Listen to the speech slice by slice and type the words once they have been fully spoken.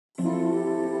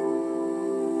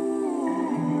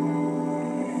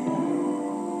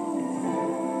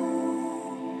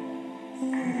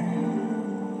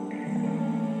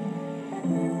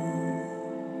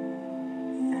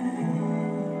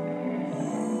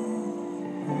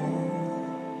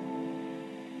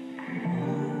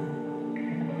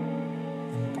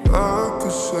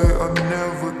say I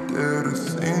never dare to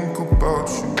think about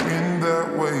you in that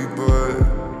way, but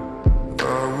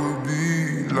I would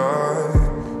be lying.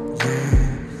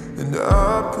 And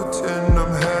I pretend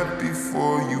I'm happy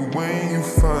for you when you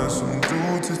find some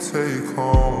dude to take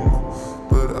home.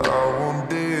 But I won't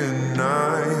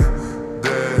deny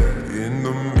that in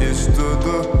the midst of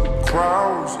the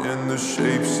crowds and the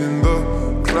shapes in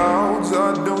the clouds,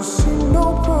 I don't see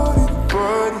nobody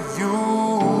but you.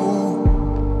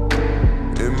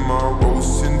 In my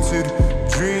rose-tinted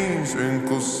dreams,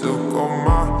 wrinkled silk on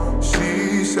my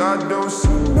sheets, I don't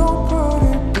see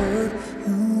nobody but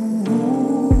you.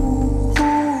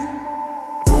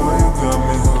 Boy, you got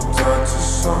me hooked out to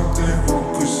something. Who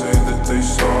could say that they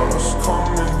saw us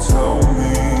coming? Tell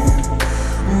me,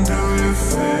 do you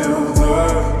feel the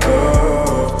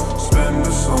love? Spend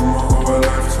the summer of a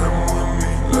lifetime with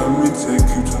me. Let me take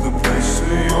you to the place of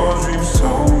your dreams.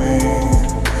 Tell me,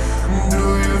 do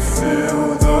you feel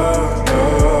the love?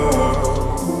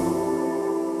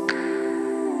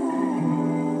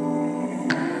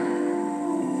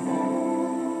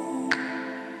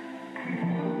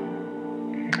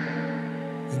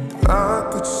 And I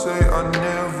could say I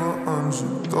never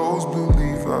understood those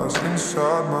belief eyes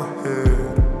inside my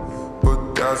head, but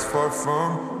that's far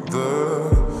from the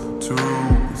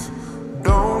truth.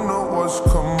 Don't know what's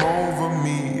come over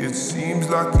me. It seems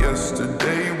like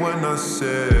yesterday when I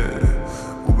said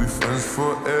we'll be friends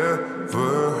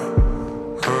forever.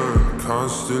 Heard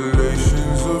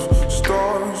constellations of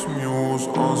stars, mules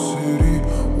on city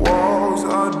walls.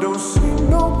 I don't see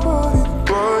nobody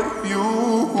but you.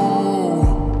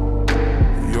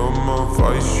 You're my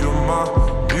vice, you're my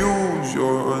muse,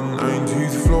 you're a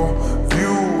 19th floor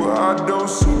view. I don't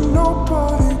see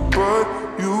nobody but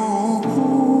you.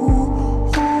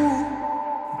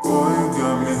 Boy, you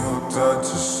got me hooked out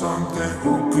to something.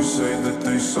 Who could say that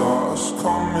they saw us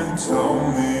coming? Tell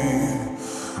me,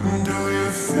 do you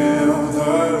feel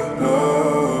the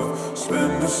love?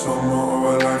 Spend the summer of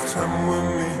a lifetime with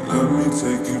me. Let me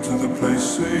take you to the place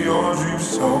of your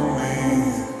dreams. Tell me,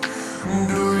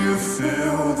 do you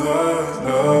feel the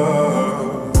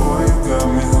love? Boy, you got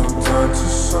me hooked out to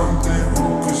something. Who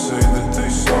could say that they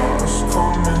saw us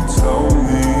coming? Tell me.